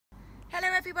Hello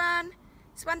everyone,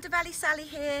 it's Wonder Valley Sally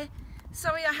here.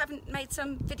 Sorry I haven't made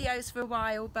some videos for a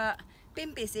while, but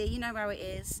been busy, you know how it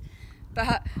is.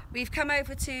 But we've come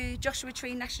over to Joshua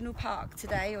Tree National Park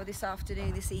today, or this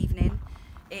afternoon, this evening.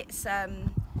 It's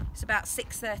about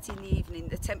 6:30 in the evening.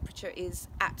 The temperature is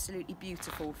absolutely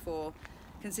beautiful for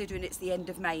considering it's the end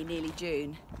of May, nearly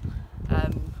June.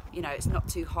 You know, it's not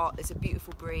too hot, there's a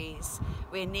beautiful breeze.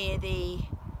 We're near the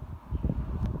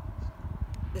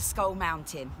Skull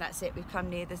Mountain, that's it. We've come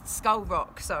near the Skull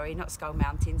Rock, sorry, not Skull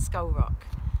Mountain, Skull Rock.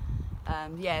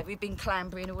 Yeah, we've been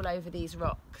clambering all over these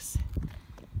rocks,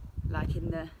 like in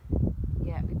the,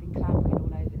 yeah, we've been clambering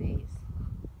all over these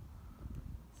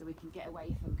so we can get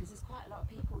away from, because there's quite a lot of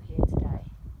people here today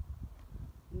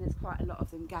and there's quite a lot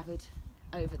of them gathered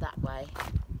over that way.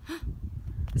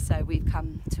 So we've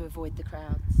come to avoid the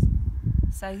crowds.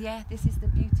 So yeah, this is the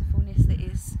beautifulness that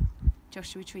is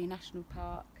Joshua Tree National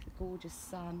Park, the gorgeous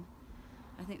sun.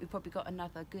 I think we've probably got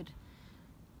another good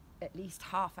at least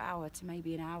half hour to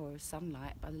maybe an hour of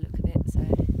sunlight by the look of it. So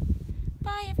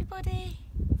bye everybody,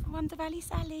 from Wonder Valley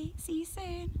Sally, see you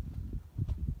soon.